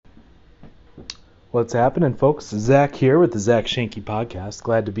What's happening, folks? Zach here with the Zach Shanky Podcast.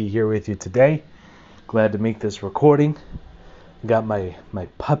 Glad to be here with you today. Glad to make this recording. Got my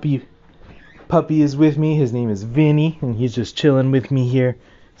puppy is with me. His name is Vinny, and he's just chilling with me here.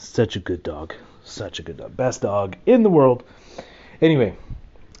 Such a good dog. Best dog in the world. Anyway,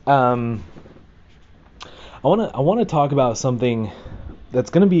 I want to talk about something that's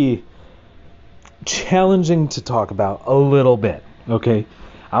going to be challenging to talk about a little bit, okay?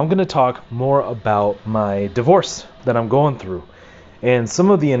 I'm going to talk more about my divorce that I'm going through and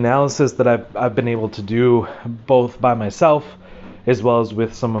some of the analysis that I've been able to do both by myself as well as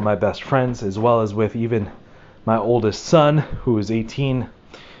with some of my best friends, as well as with even my oldest son who is 18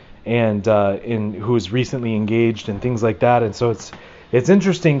 and who is recently engaged and things like that. And so it's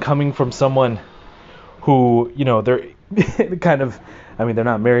interesting coming from someone who, you know, they're kind of, I mean, they're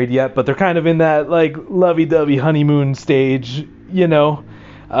not married yet, but they're kind of in that like lovey-dovey honeymoon stage, you know,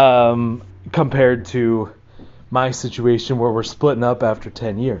 compared to my situation where we're splitting up after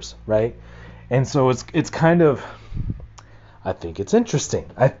 10 years, right? And so it's kind of, I think it's interesting.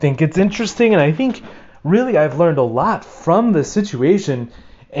 And I think really I've learned a lot from the situation,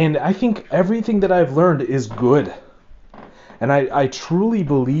 and I think everything that I've learned is good. And I truly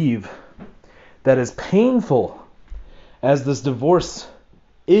believe that as painful as this divorce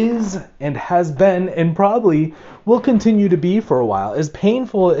is and has been and probably will continue to be for a while, as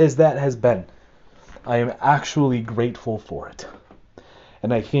painful as that has been, I am actually grateful for it.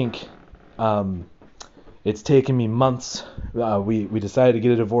 And I think it's taken me months. We decided to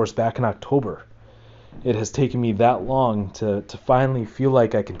get a divorce back in October. It has taken me that long to finally feel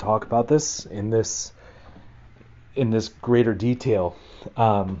like I can talk about this in this greater detail.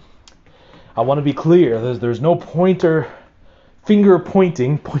 I want to be clear. There's no finger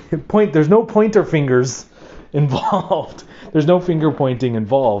pointing. There's no pointer fingers involved. There's no finger pointing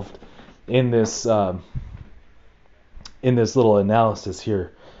involved in this little analysis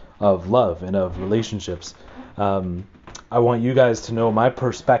here of love and of relationships. I want you guys to know my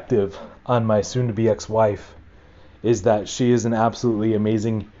perspective on my soon-to-be ex-wife is that she is an absolutely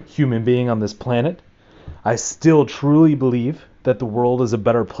amazing human being on this planet. I still truly believe that the world is a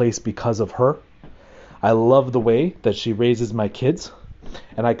better place because of her. I love the way that she raises my kids,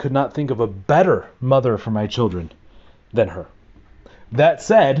 and I could not think of a better mother for my children than her. That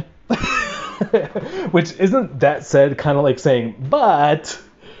said, which isn't that said kind of like saying, but,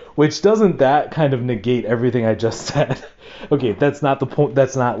 which doesn't that kind of negate everything I just said? Okay, that's not the point.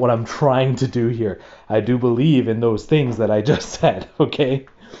 That's not what I'm trying to do here. I do believe in those things that I just said, okay?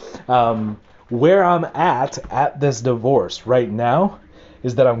 Where I'm at this divorce right now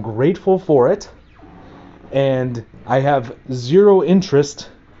is that I'm grateful for it, and I have zero interest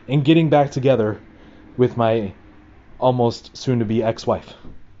in getting back together with my almost soon-to-be ex-wife.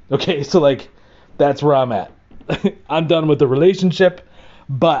 Okay, so like, that's where I'm at. I'm done with the relationship,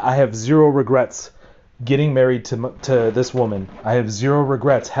 but I have zero regrets getting married to this woman. I have zero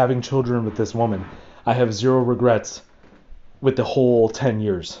regrets having children with this woman. I have zero regrets with the whole 10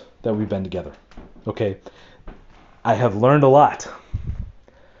 years that we've been together. Okay, I have learned a lot.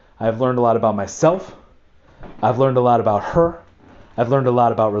 I have learned a lot about myself. I've learned a lot about her. I've learned a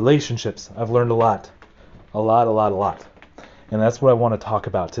lot about relationships. I've learned a lot. And that's what I want to talk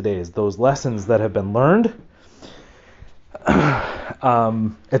about today, is those lessons that have been learned,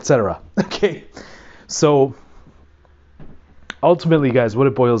 etc. Okay, so ultimately, guys, what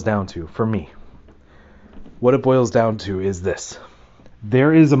it boils down to for me, is this.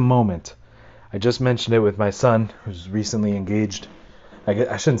 There is a moment, I just mentioned it with my son, who's recently engaged.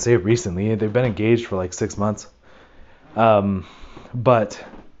 I shouldn't say recently, they've been engaged for like 6 months. But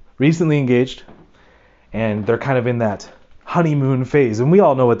recently engaged, and they're kind of in that honeymoon phase. And we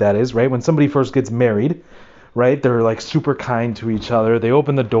all know what that is, right? When somebody first gets married, right? They're like super kind to each other. They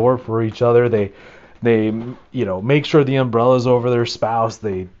open the door for each other. They make sure the umbrella's over their spouse.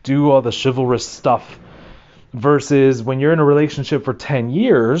 They do all the chivalrous stuff. Versus when you're in a relationship for 10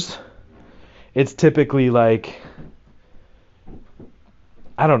 years, it's typically like,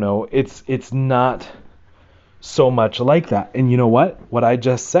 I don't know, it's not so much like that. And you know what? What I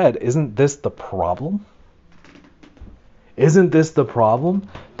just said, isn't this the problem? Isn't this the problem?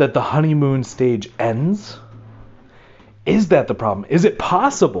 That the honeymoon stage ends? Is that the problem? Is it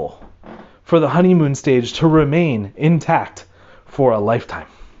possible for the honeymoon stage to remain intact for a lifetime?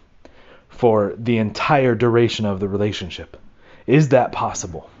 For the entire duration of the relationship? Is that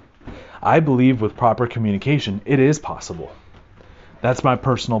possible? I believe with proper communication, it is possible. That's my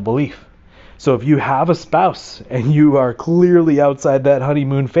personal belief. So if you have a spouse and you are clearly outside that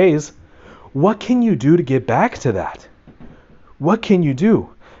honeymoon phase, what can you do to get back to that? What can you do?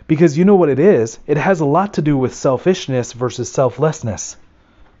 Because you know what it is? It has a lot to do with selfishness versus selflessness.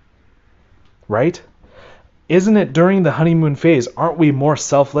 Right? Isn't it during the honeymoon phase, aren't we more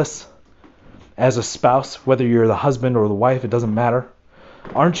selfless as a spouse, whether you're the husband or the wife, it doesn't matter?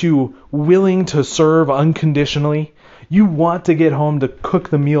 Aren't you willing to serve unconditionally? You want to get home to cook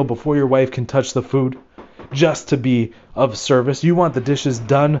the meal before your wife can touch the food, just to be of service. You want the dishes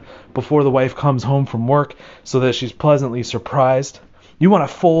done before the wife comes home from work so that she's pleasantly surprised. You want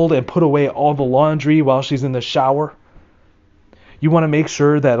to fold and put away all the laundry while she's in the shower. You want to make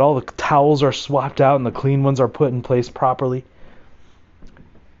sure that all the towels are swapped out and the clean ones are put in place properly.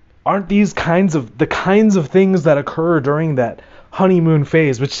 Aren't these the kinds of things that occur during that honeymoon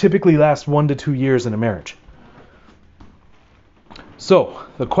phase, which typically lasts 1 to 2 years in a marriage? So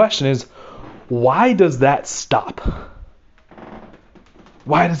the question is, why does that stop?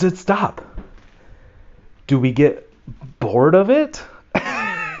 Why does it stop? Do we get bored of it?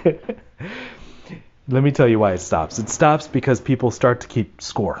 Let me tell you why it stops. It stops because people start to keep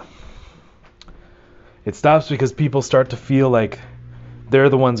score. It stops because people start to feel like they're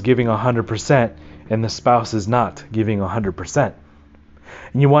the ones giving 100% and the spouse is not giving 100%.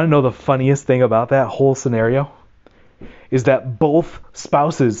 And you want to know the funniest thing about that whole scenario? Is that both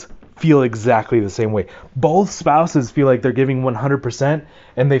spouses feel exactly the same way. Both spouses feel like they're giving 100%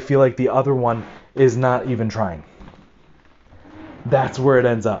 and they feel like the other one is not even trying. That's where it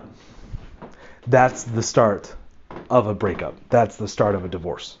ends up. That's the start of a breakup. That's the start of a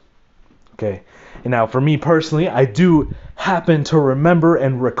divorce. Okay? And now for me personally, I do happen to remember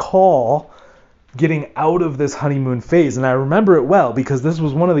and recall getting out of this honeymoon phase. And I remember it well because this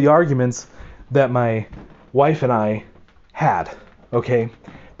was one of the arguments that my wife and I had. Okay?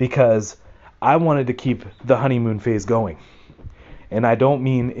 Because I wanted to keep the honeymoon phase going. And I don't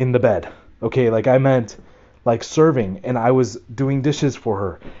mean in the bed. Okay? Like I meant like serving, and I was doing dishes for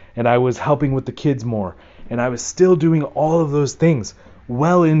her, and I was helping with the kids more, and I was still doing all of those things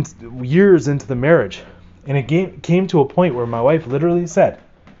well into years into the marriage. And it came to a point where my wife literally said,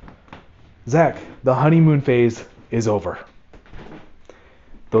 "Zach, the honeymoon phase is over."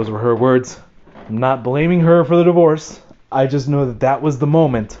 Those were her words. I'm not blaming her for the divorce. I just know that that was the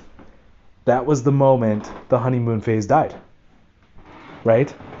moment the honeymoon phase died.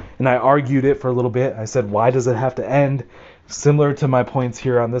 Right? And I argued it for a little bit. I said, why does it have to end? Similar to my points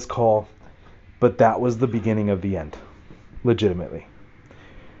here on this call. But that was the beginning of the end. Legitimately.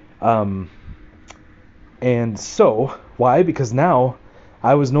 And so, why? Because now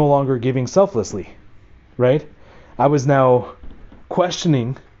I was no longer giving selflessly. Right? I was now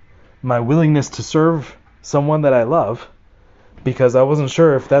questioning my willingness to serve someone that I love because I wasn't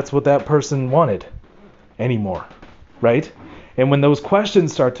sure if that's what that person wanted anymore. Right? And when those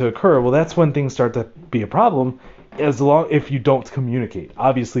questions start to occur, well, that's when things start to be a problem if you don't communicate.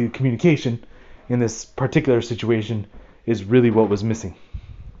 Obviously, communication in this particular situation is really what was missing.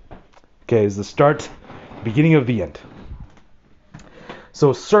 Okay, is the start, beginning of the end.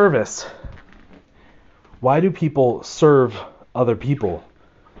 So service. Why do people serve other people?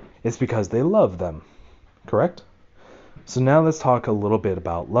 It's because they love them. Correct? So now let's talk a little bit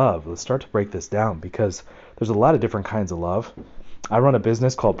about love. Let's start to break this down because there's a lot of different kinds of love. I run a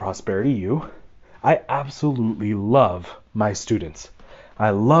business called Prosperity U. I absolutely love my students.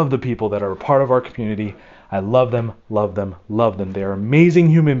 I love the people that are a part of our community. I love them, love them, love them. They are amazing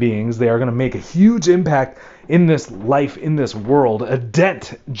human beings. They are going to make a huge impact in this life, in this world, a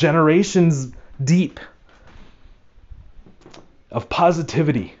dent generations deep of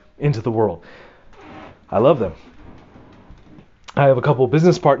positivity into the world. I love them. I have a couple of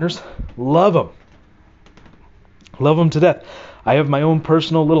business partners. Love them. Love them to death. I have my own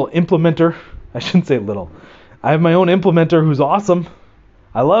personal little implementer. I shouldn't say little. I have my own implementer who's awesome.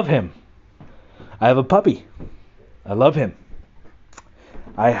 I love him. I have a puppy. I love him.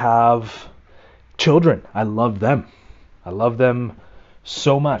 I have children. I love them. I love them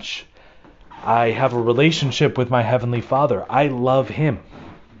so much. I have a relationship with my Heavenly Father. I love Him.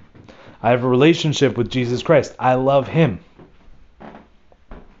 I have a relationship with Jesus Christ. I love Him.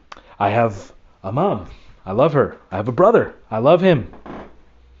 I have a mom. I love her. I have a brother. I love him.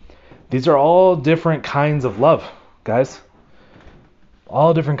 These are all different kinds of love, guys.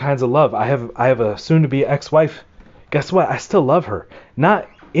 All different kinds of love. I have a soon-to-be ex-wife. Guess what? I still love her. Not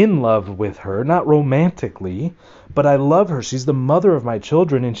in love with her, not romantically, but I love her. She's the mother of my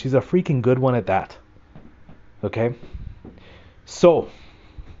children, and she's a freaking good one at that. Okay? So,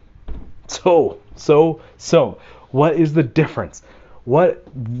 what is the difference? What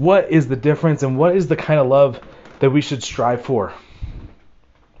is the difference, and what is the kind of love that we should strive for?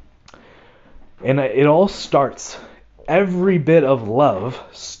 And it all starts every bit of love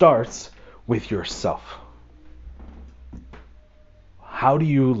starts with yourself. How do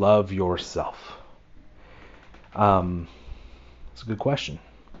you love yourself? It's a good question.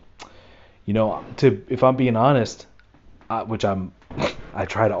 If I'm being honest, I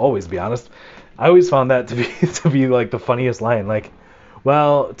try to always be honest. I always found that to be like the funniest line. Like,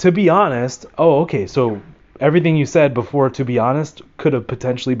 well, to be honest. Oh, okay. So everything you said before, to be honest, could have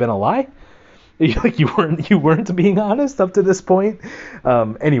potentially been a lie. Like you weren't being honest up to this point.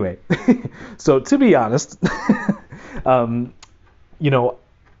 Anyway, so to be honest,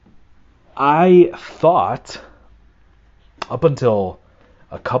 I thought up until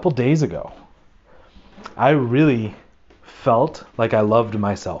a couple days ago, I really felt like I loved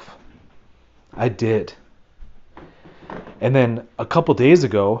myself. I did. And then a couple days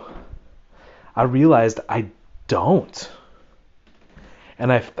ago, I realized I don't.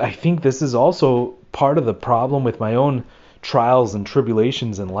 And I think this is also part of the problem with my own trials and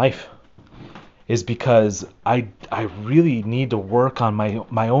tribulations in life, is because I really need to work on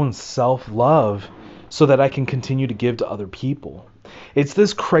my own self-love so that I can continue to give to other people. It's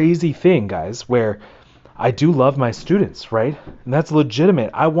this crazy thing, guys, where I do love my students, right? And that's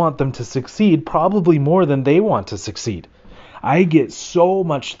legitimate. I want them to succeed probably more than they want to succeed. I get so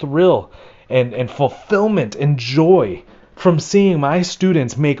much thrill and fulfillment and joy from seeing my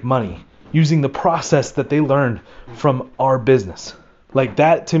students make money using the process that they learned from our business. Like,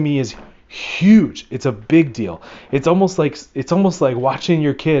 that to me is huge. It's a big deal. It's almost like watching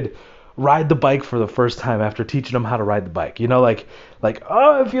your kid ride the bike for the first time after teaching them how to ride the bike. Like,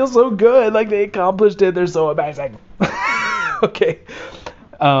 oh, it feels so good. Like, they accomplished it. They're so amazing. Okay.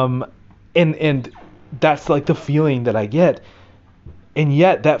 And that's like the feeling that I get. And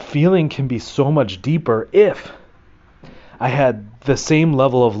yet that feeling can be so much deeper if I had the same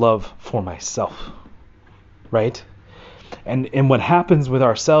level of love for myself. Right? And what happens with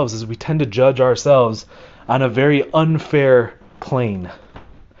ourselves is we tend to judge ourselves on a very unfair plane.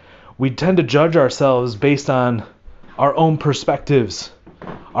 We tend to judge ourselves based on our own perspectives,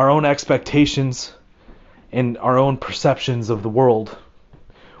 our own expectations, and our own perceptions of the world,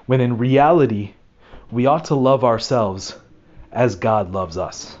 when in reality, we ought to love ourselves as God loves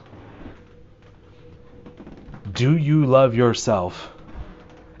us. Do you love yourself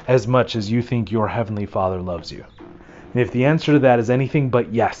as much as you think your Heavenly Father loves you? And if the answer to that is anything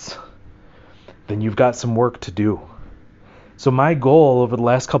but yes, then you've got some work to do. So my goal over the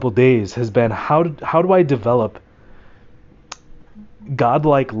last couple of days has been, how do I develop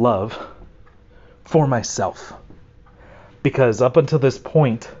godlike love for myself? Because up until this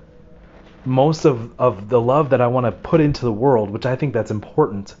point, most of the love that I want to put into the world, which I think that's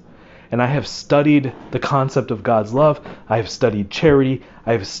important, and I have studied the concept of God's love, I have studied charity,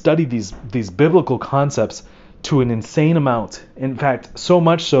 I have studied these biblical concepts to an insane amount. In fact, so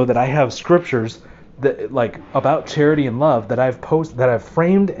much so that I have scriptures that, like, about charity and love that I've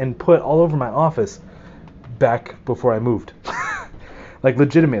framed and put all over my office back before I moved. Like,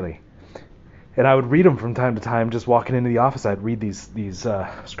 legitimately. And I would read them from time to time. Just walking into the office, I'd read these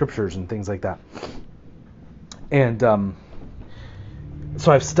scriptures and things like that. And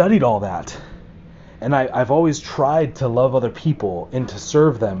so I've studied all that. And I've always tried to love other people and to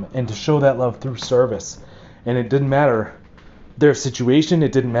serve them and to show that love through service. And it didn't matter their situation,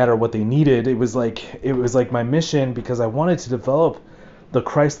 it didn't matter what they needed. It was like my mission, because I wanted to develop the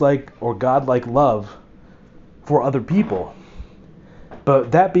Christ-like or God-like love for other people.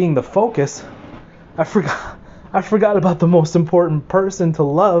 But that being the focus, I forgot about the most important person to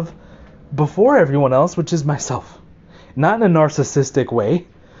love before everyone else, which is myself. Not in a narcissistic way,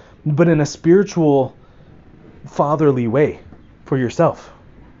 but in a spiritual, fatherly way for yourself.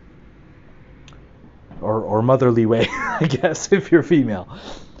 Or motherly way, I guess, if you're female.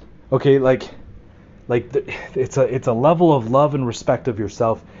 Okay, it's a level of love and respect of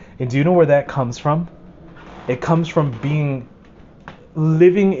yourself. And do you know where that comes from? It comes from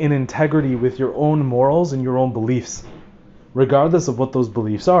living in integrity with your own morals and your own beliefs. Regardless of what those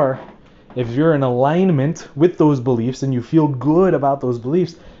beliefs are, if you're in alignment with those beliefs and you feel good about those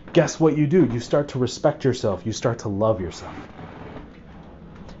beliefs, guess what you do? You start to respect yourself. You start to love yourself.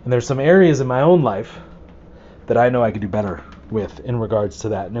 And there's some areas in my own life that I know I could do better with in regards to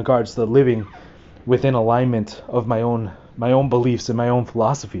that, in regards to living within alignment of my own beliefs and my own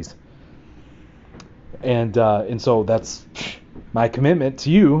philosophies. And so that's my commitment to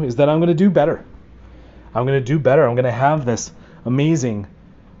you, is that I'm going to do better. I'm going to do better. I'm going to have this amazing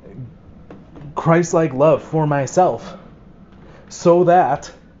Christ-like love for myself so that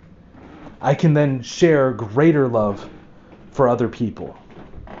I can then share greater love for other people.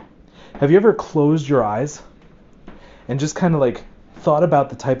 Have you ever closed your eyes and just kind of like thought about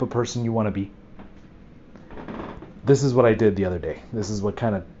the type of person you want to be, this is what I did the other day. This is what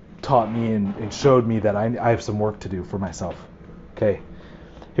kind of taught me and showed me that I have some work to do for myself. Okay.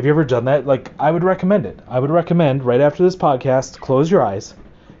 Have you ever done that? Like, I would recommend it. I would recommend right after this podcast, close your eyes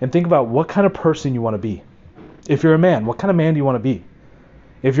and think about what kind of person you want to be. If you're a man, what kind of man do you want to be?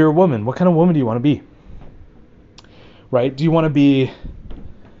 If you're a woman, what kind of woman do you want to be? Right? Do you want to be...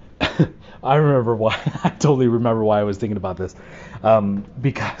 I totally remember why I was thinking about this.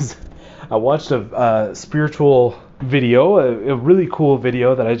 Because I watched a spiritual video, a really cool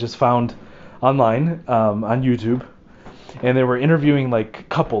video that I just found online on YouTube. And they were interviewing like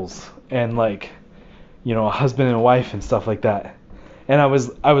couples and like, a husband and a wife and stuff like that. And I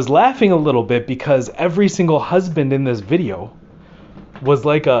was laughing a little bit because every single husband in this video was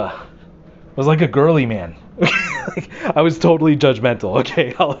like a girly man. Like, I was totally judgmental.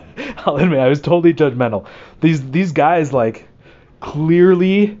 Okay, I'll admit I was totally judgmental. These guys, like,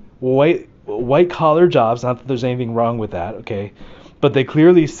 clearly white collar jobs. Not that there's anything wrong with that. Okay, but they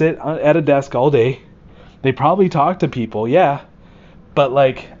clearly sit at a desk all day. They probably talk to people, yeah, but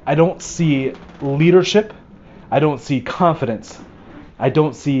like, I don't see leadership, I don't see confidence, I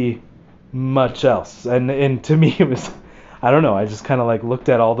don't see much else. And to me, it was, I don't know, I just kind of like looked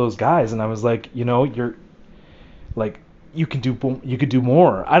at all those guys and I was like, you're like, you could do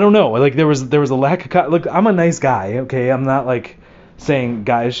more. I don't know, like there was a lack of look. I'm a nice guy, okay. I'm not like saying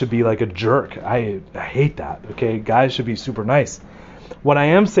guys should be like a jerk. I hate that. Okay, guys should be super nice. What I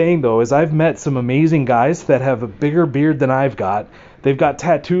am saying, though, is I've met some amazing guys that have a bigger beard than I've got. They've got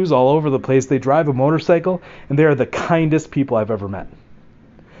tattoos all over the place. They drive a motorcycle, and they are the kindest people I've ever met.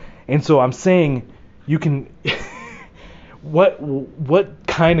 And so I'm saying, you can... what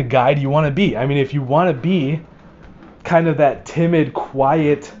kind of guy do you want to be? I mean, if you want to be kind of that timid,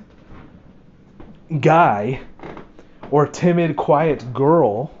 quiet guy or timid, quiet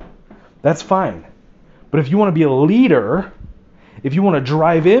girl, that's fine. But if you want to be a leader... If you want to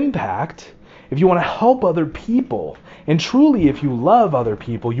drive impact, if you want to help other people, and truly if you love other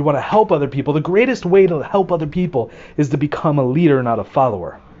people, you want to help other people, the greatest way to help other people is to become a leader, not a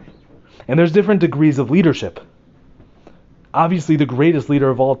follower. And there's different degrees of leadership. Obviously, the greatest leader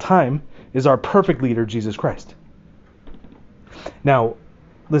of all time is our perfect leader, Jesus Christ. Now,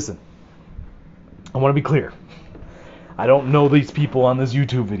 listen, I want to be clear. I don't know these people on this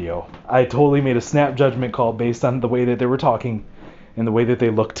YouTube video. I totally made a snap judgment call based on the way that they were talking and the way that they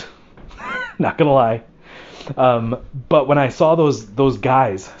looked. Not gonna lie. But when I saw those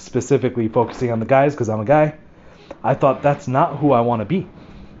guys, specifically focusing on the guys because I'm a guy, I thought that's not who I want to be.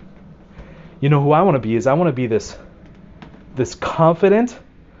 You know who I want to be is I want to be this confident,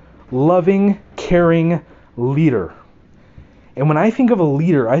 loving, caring leader. And when I think of a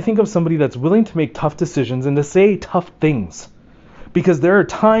leader, I think of somebody that's willing to make tough decisions and to say tough things. Because there are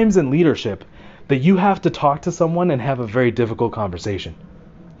times in leadership that you have to talk to someone and have a very difficult conversation.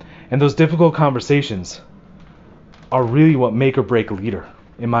 And those difficult conversations are really what make or break a leader,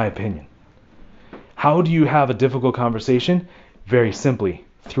 in my opinion. How do you have a difficult conversation? Very simply,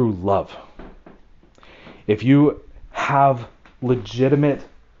 through love. If you have legitimate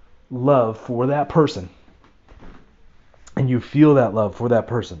love for that person, and you feel that love for that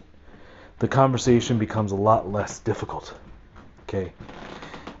person, the conversation becomes a lot less difficult. Okay?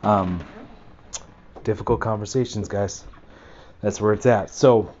 Difficult conversations, guys. That's where it's at.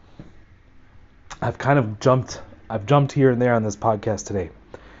 So, I've jumped here and there on this podcast today.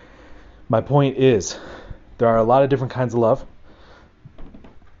 My point is, there are a lot of different kinds of love.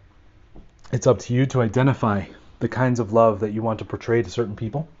 It's up to you to identify the kinds of love that you want to portray to certain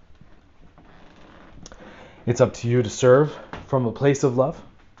people. It's up to you to serve from a place of love,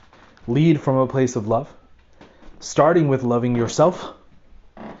 lead from a place of love, starting with loving yourself,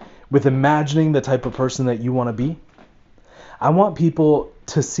 with imagining the type of person that you want to be. I want people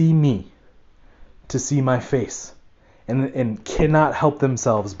to see me, to see my face, and cannot help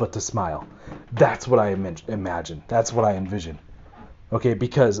themselves but to smile. That's what I imagine. That's what I envision. Okay,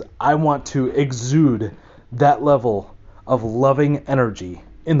 because I want to exude that level of loving energy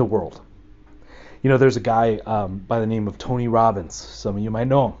in the world. You know, there's a guy by the name of Tony Robbins. Some of you might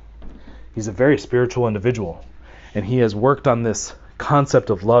know him. He's a very spiritual individual, and he has worked on this concept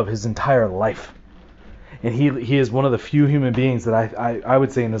of love his entire life. And he is one of the few human beings that I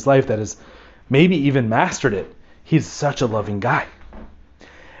would say in his life that has maybe even mastered it. He's such a loving guy.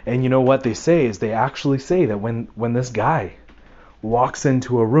 And you know what they say is they actually say that when this guy walks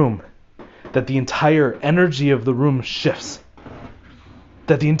into a room, that the entire energy of the room shifts.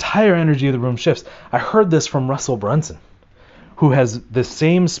 That the entire energy of the room shifts. I heard this from Russell Brunson, who has the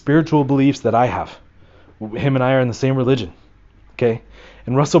same spiritual beliefs that I have. Him and I are in the same religion. Okay?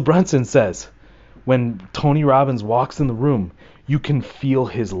 And Russell Brunson says, when Tony Robbins walks in the room, you can feel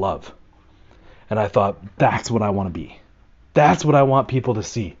his love. And I thought, that's what I want to be. That's what I want people to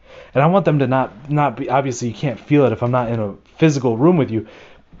see. And I want them to not be, obviously you can't feel it if I'm not in a physical room with you.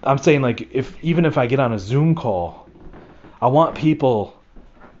 I'm saying, like, even if I get on a Zoom call, I want people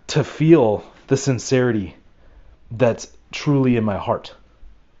to feel the sincerity that's truly in my heart.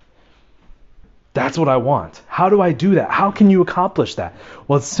 That's what I want. How do I do that? How can you accomplish that?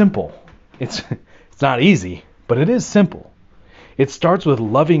 Well, it's simple. It's not easy, but it is simple. It starts with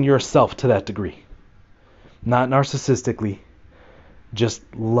loving yourself to that degree. Not narcissistically, just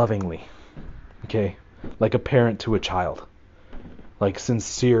lovingly. Okay? Like a parent to a child. Like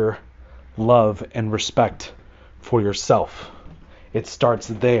sincere love and respect for yourself. It starts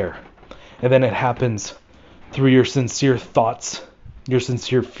there. And then it happens through your sincere thoughts, your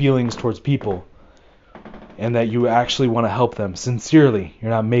sincere feelings towards people, and that you actually want to help them sincerely. You're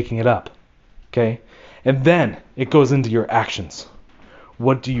not making it up. Okay? And then it goes into your actions.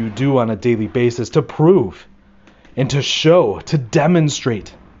 What do you do on a daily basis to prove and to show, to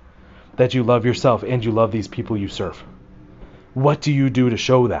demonstrate that you love yourself and you love these people you serve? What do you do to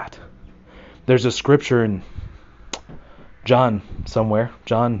show that? There's a scripture in John somewhere,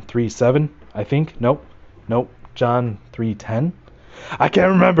 John 3:7, I think. Nope, John 3:10. I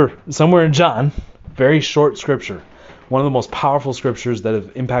can't remember. Somewhere in John, very short scripture, one of the most powerful scriptures that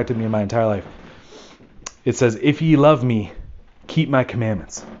have impacted me in my entire life. It says, "If ye love me, keep my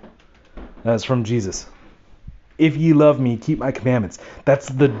commandments." That's from Jesus. If ye love me, keep my commandments. That's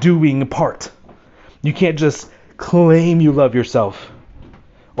the doing part. You can't just claim you love yourself,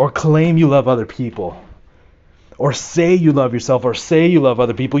 or claim you love other people, or say you love yourself, or say you love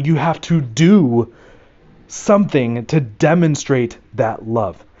other people. You have to do something to demonstrate that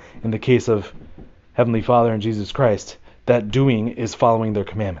love. In the case of Heavenly Father and Jesus Christ, that doing is following their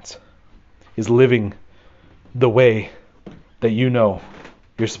commandments, is living the way that you know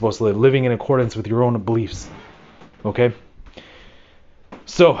you're supposed to live, living in accordance with your own beliefs. Okay?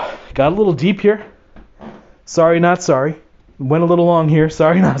 So, got a little deep here. Sorry, not sorry. Went a little long here.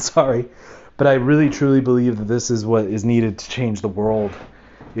 Sorry, not sorry. But I really, truly believe that this is what is needed to change the world,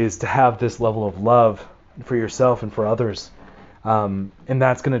 is to have this level of love for yourself and for others. And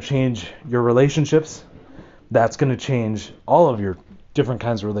that's going to change your relationships. That's going to change all of your different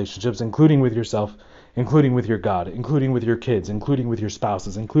kinds of relationships, including with yourself, including with your God, including with your kids, including with your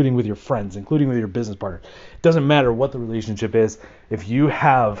spouses, including with your friends, including with your business partner. It doesn't matter what the relationship is. If you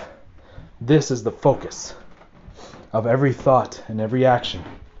have this as the focus of every thought and every action,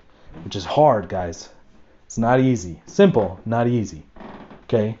 which is hard, guys. It's not easy. Simple, not easy.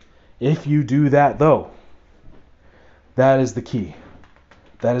 Okay? If you do that, though, that is the key.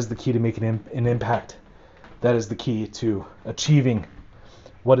 That is the key to making an impact. That is the key to achieving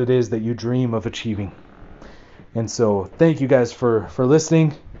what it is that you dream of achieving. And so, thank you guys for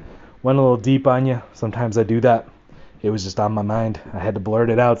listening. Went a little deep on you. Sometimes I do that. It was just on my mind. I had to blurt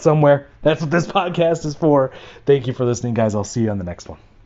it out somewhere. That's what this podcast is for. Thank you for listening, guys. I'll see you on the next one.